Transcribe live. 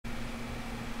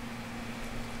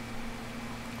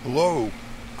Hello,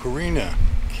 Karina,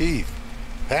 Keith,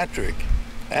 Patrick,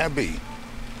 Abby,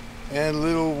 and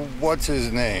little what's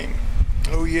his name?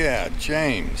 Oh yeah,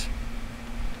 James.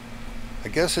 I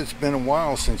guess it's been a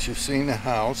while since you've seen the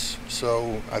house,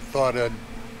 so I thought I'd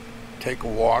take a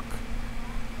walk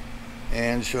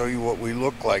and show you what we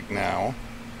look like now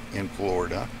in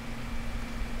Florida.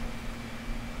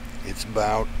 It's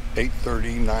about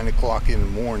 8:30, 9 o'clock in the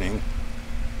morning.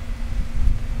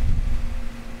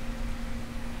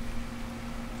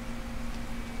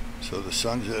 So the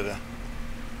sun's at a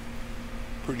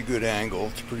pretty good angle.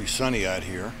 It's pretty sunny out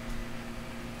here.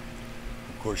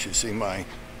 Of course, you see my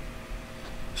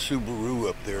Subaru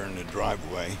up there in the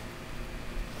driveway.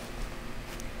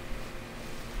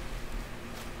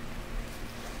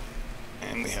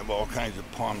 And we have all kinds of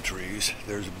palm trees.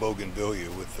 There's a bougainvillea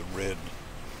with the red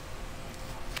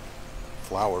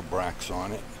flower bracts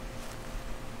on it.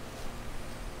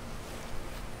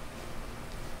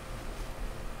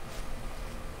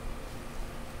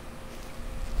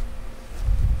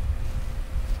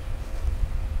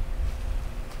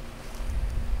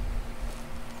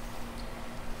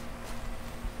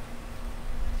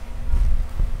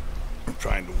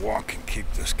 Trying to walk and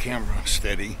keep this camera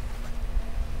steady,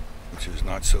 which is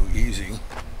not so easy.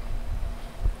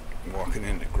 Walking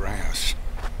in the grass,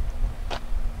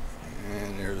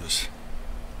 and there's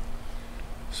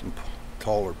some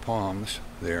taller palms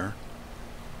there.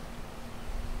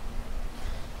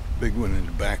 Big one in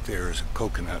the back there is a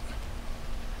coconut.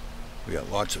 We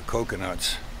got lots of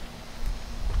coconuts.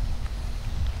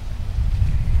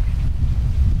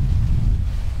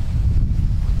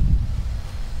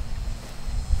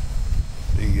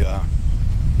 The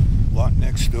lot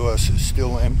next to us is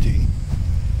still empty.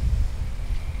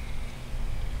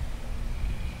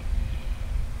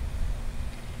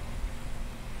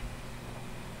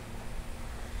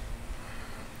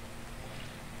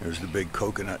 There's the big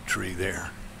coconut tree there.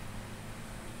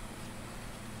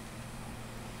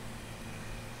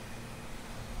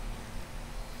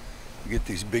 You get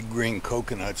these big green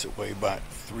coconuts that weigh about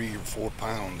 3 or 4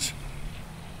 pounds.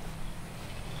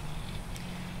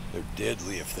 They're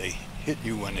deadly if they hit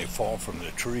you when they fall from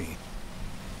the tree.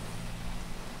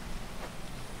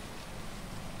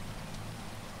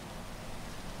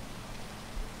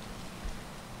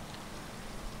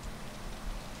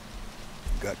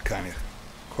 Got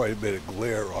quite a bit of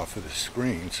glare off of the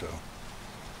screen, so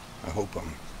I hope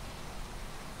I'm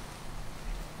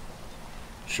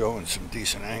showing some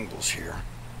decent angles here.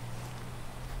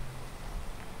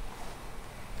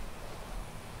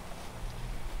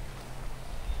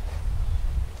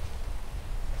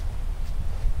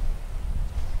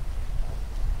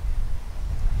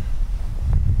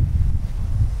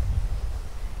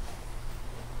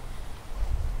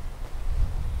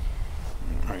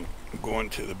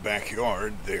 Going to the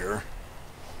backyard there,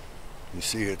 you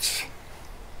see it's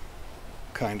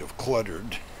kind of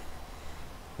cluttered.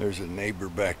 There's a neighbor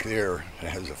back there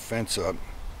that has a fence up.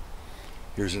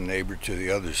 Here's a neighbor to the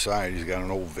other side. He's got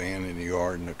an old van in the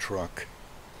yard and a truck,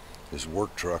 his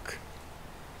work truck.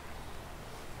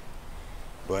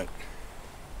 But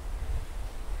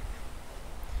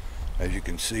as you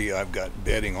can see, I've got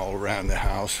bedding all around the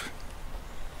house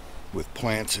with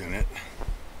plants in it.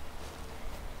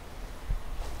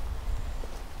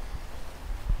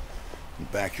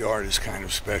 The backyard is kind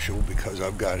of special because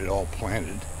I've got it all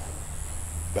planted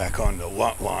back on the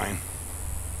lot line,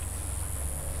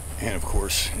 and of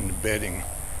course in the bedding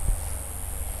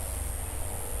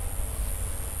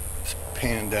it's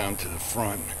panned down to the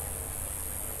front.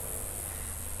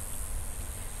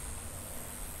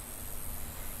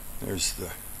 There's the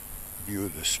view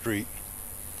of the street,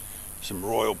 some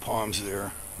royal palms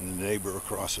there, and the neighbor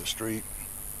across the street.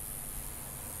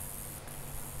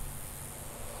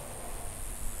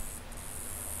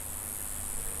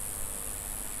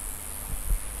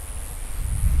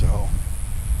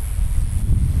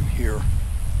 Here,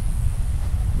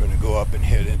 I'm going to go up and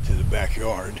head into the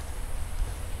backyard.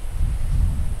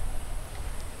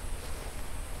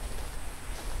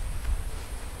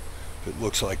 If it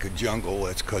looks like a jungle,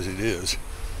 that's because it is.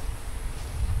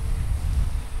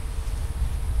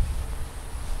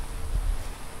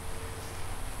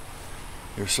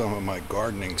 Here's some of my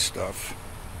gardening stuff.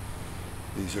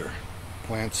 These are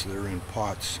plants that are in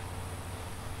pots.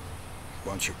 A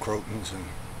bunch of crotons and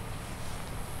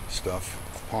stuff,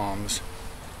 palms.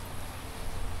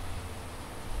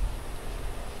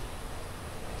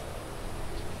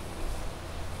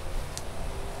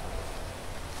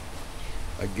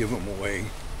 I give them away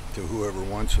to whoever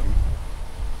wants them.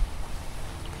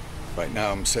 Right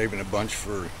now I'm saving a bunch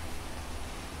for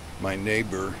my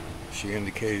neighbor. She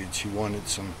indicated she wanted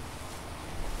some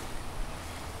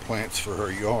plants for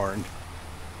her yard.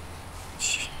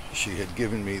 She had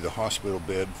given me the hospital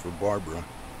bed for Barbara.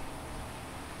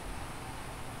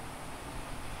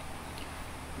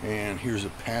 And here's a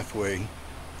pathway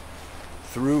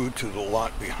through to the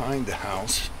lot behind the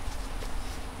house.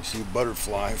 You see a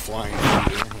butterfly flying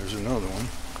through there. There's another one.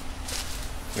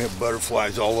 We have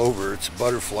butterflies all over. It's a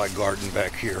butterfly garden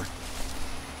back here.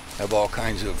 Have all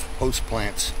kinds of host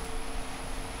plants.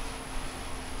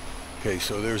 Okay,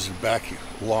 so there's the back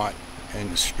lot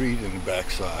and the street in the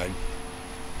backside.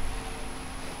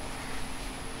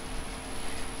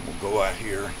 We'll go out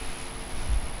here,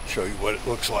 show you what it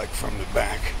looks like from the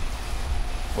back,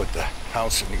 what the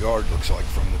house and the yard looks like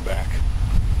from the back.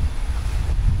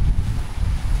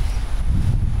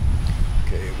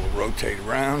 Okay, we'll rotate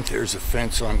around. There's a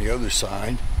fence on the other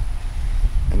side,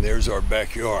 and there's our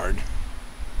backyard.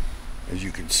 As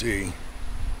you can see,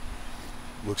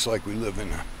 looks like we live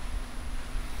in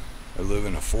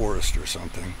a forest or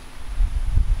something.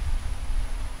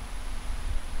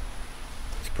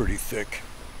 It's pretty thick.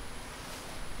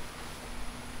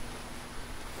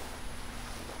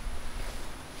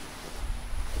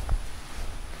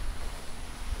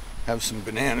 Have some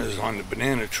bananas on the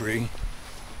banana tree.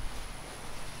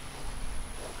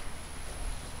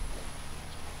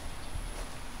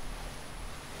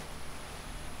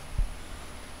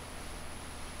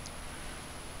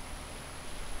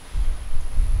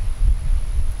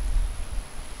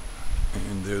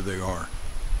 And there they are.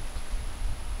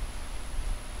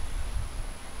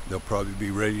 They'll probably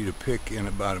be ready to pick in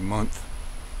about a month.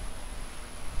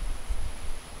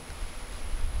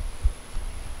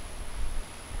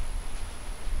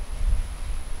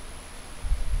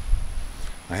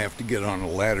 I have to get on a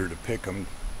ladder to pick them.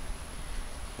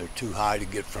 They're too high to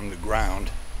get from the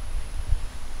ground.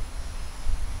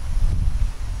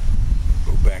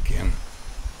 Go back in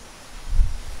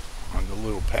on the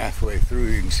little pathway through.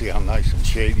 You can see how nice and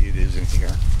shady it is in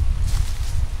here.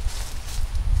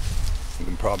 You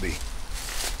can probably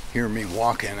hear me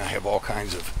walking. I have all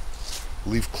kinds of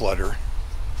leaf clutter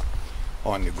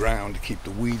on the ground to keep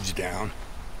the weeds down.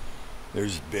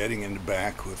 There's bedding in the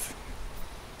back with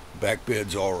back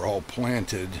beds are all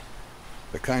planted.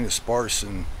 They're kind of sparse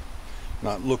and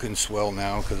not looking swell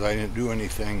now because I didn't do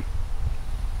anything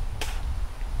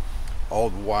all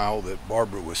the while that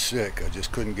Barbara was sick. I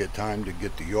just couldn't get time to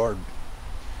get the yard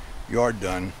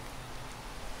done.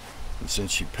 And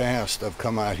since she passed, I've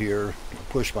come out here,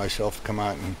 pushed myself to come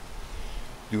out and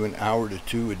do an hour to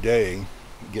two a day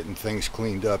getting things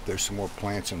cleaned up. There's some more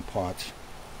plants in pots.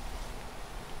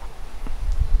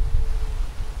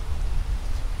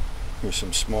 Here's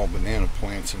some small banana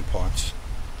plants in pots.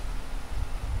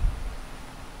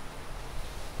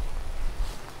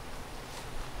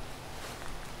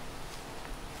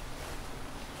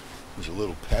 There's a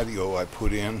little patio I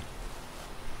put in.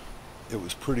 It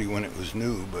was pretty when it was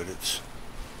new, but it's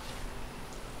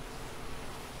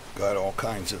got all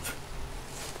kinds of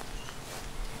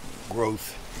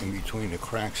growth in between the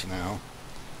cracks now.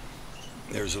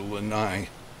 There's a lanai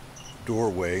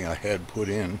doorway I had put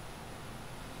in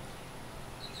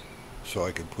so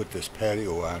I could put this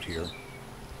patio out here.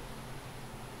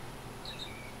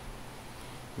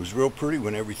 It was real pretty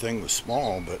when everything was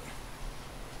small, but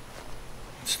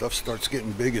stuff starts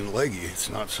getting big and leggy. It's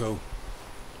not so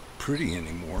pretty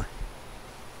anymore.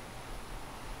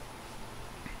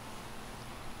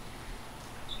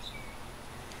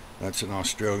 That's an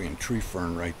Australian tree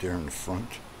fern right there in the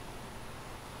front.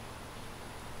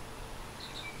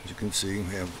 As you can see,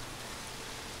 we have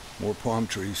more palm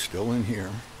trees still in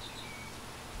here.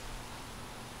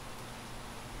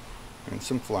 And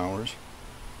some flowers.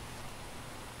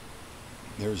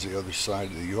 There's the other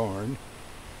side of the yard.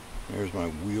 There's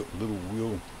my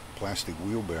little plastic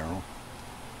wheelbarrow.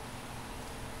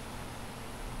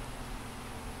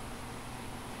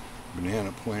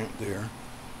 Banana plant there.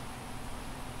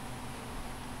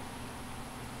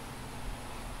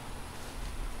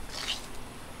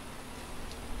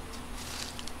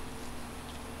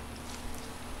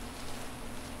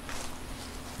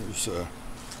 There's a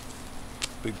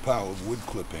big pile of wood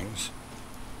clippings.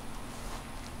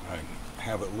 I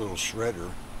have a little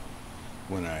shredder.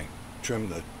 When I trim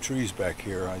the trees back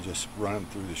here, I just run them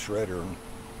through the shredder and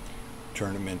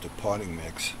turn them into potting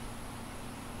mix.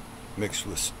 Mixed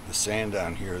with the sand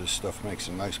down here, this stuff makes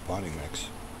a nice potting mix.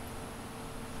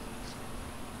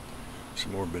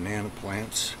 Some more banana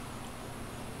plants.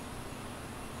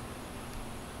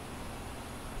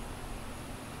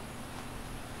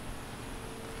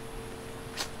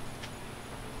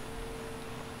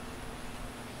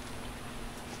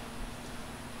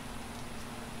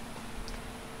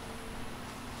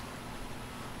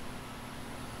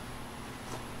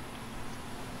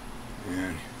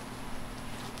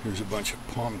 Here's a bunch of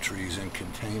palm trees in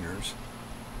containers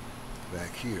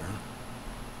back here.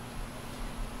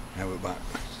 I have about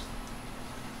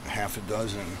a half a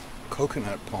dozen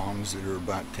coconut palms that are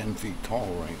about 10 feet tall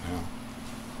right now.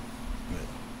 But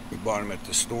we bought them at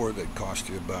the store. That cost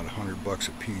you about $100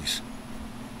 a piece.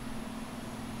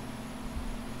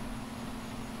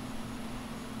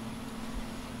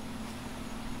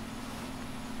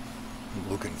 I'm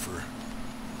looking for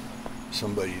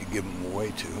somebody to give them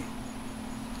away to.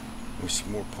 There's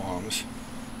some more palms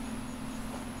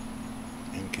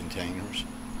in containers.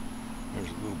 There's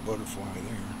a little butterfly there.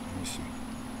 Let me see.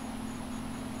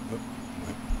 Oh,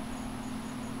 no.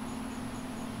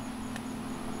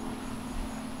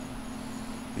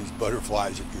 These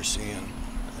butterflies that you're seeing,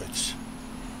 it's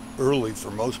early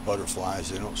for most butterflies.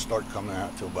 They don't start coming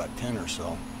out till about 10 or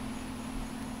so.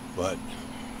 But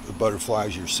the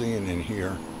butterflies you're seeing in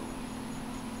here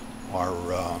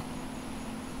are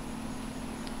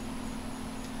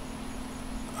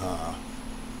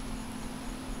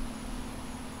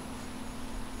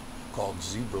called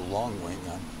zebra longwing.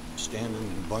 I'm standing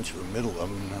in a bunch of the middle of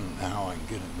them, and now I can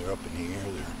get them. They're up in the air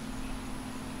there.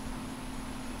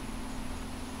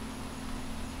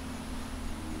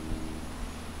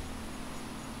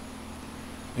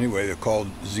 Anyway, they're called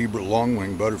zebra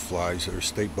longwing butterflies. They're a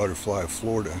state butterfly of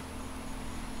Florida.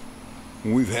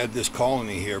 And we've had this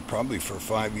colony here probably for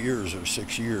 5 years or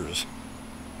 6 years.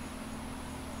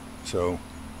 So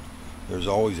there's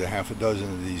always a half a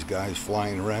dozen of these guys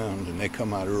flying around, and they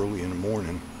come out early in the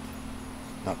morning.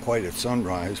 Not quite at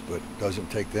sunrise, but it doesn't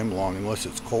take them long unless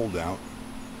it's cold out.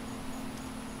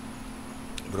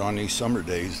 But on these summer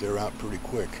days, they're out pretty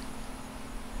quick.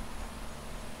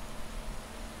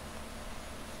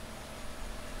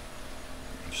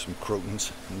 There's some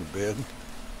crotons in the bed.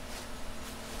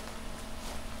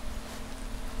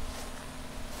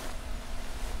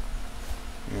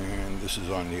 And this is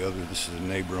this is a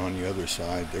neighbor on the other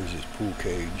side. There's his pool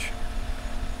cage.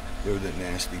 They're the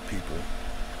nasty people.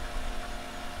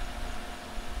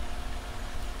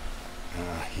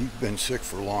 He's been sick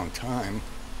for a long time,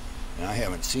 and I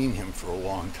haven't seen him for a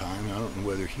long time. I don't know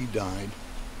whether he died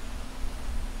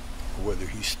or whether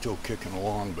he's still kicking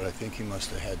along, but I think he must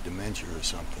have had dementia or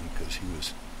something, because he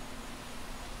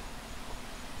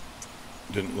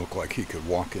didn't look like he could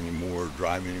walk anymore, or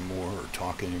drive anymore, or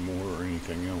talk anymore, or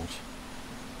anything else.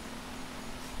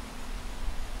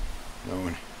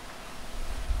 No,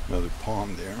 another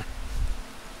palm there.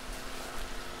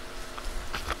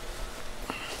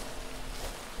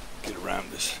 Get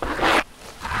around this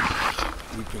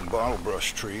weeping bottle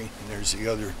brush tree, and there's the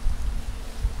other.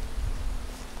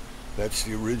 That's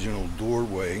the original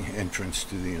doorway entrance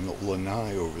to the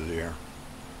lanai over there.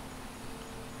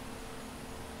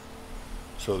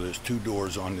 So there's 2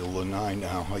 doors on the lanai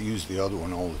now. I use the other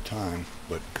one all the time,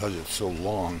 but because it's so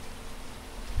long,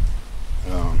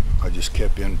 I just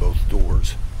kept in both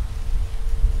doors.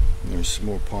 And there's some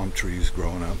more palm trees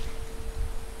growing up.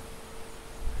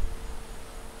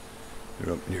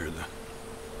 They're up near the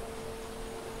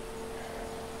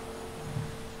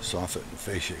soffit and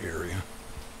fascia area.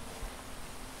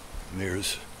 And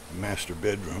there's the master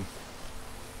bedroom.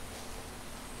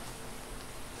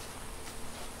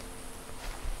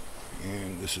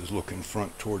 And this is looking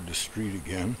front toward the street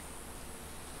again.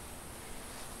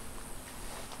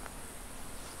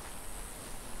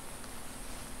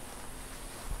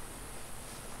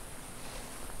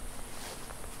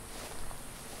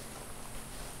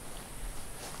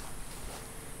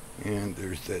 And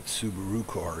there's that Subaru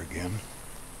car again.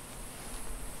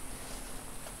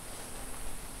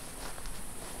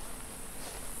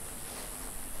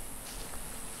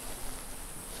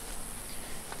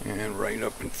 And right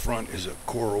up in front is a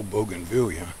coral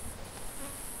bougainvillea,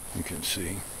 you can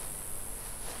see.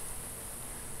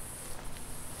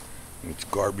 It's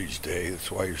garbage day,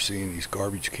 that's why you're seeing these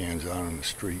garbage cans out on the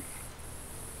street.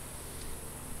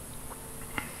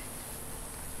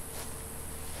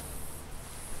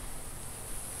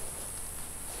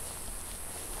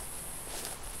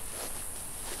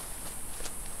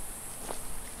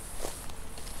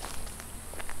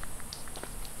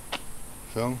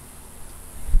 So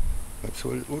that's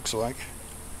what it looks like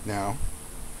now.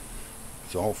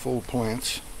 It's all full of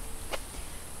plants.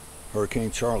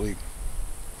 Hurricane Charlie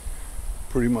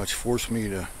pretty much forced me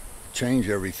to change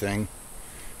everything.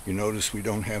 You notice we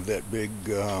don't have that big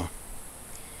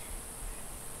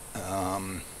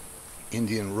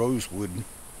Indian rosewood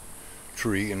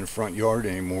tree in the front yard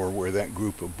anymore. Where that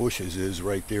group of bushes is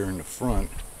right there in the front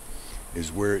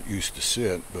is where it used to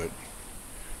sit, but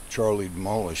Charlie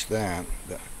demolished that.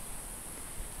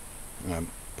 And I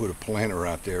put a planter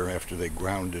out there after they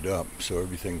ground it up so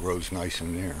everything grows nice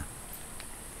in there.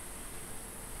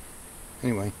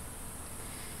 Anyway,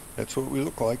 that's what we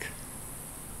look like.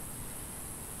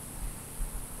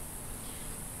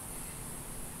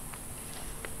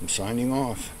 I'm signing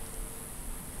off.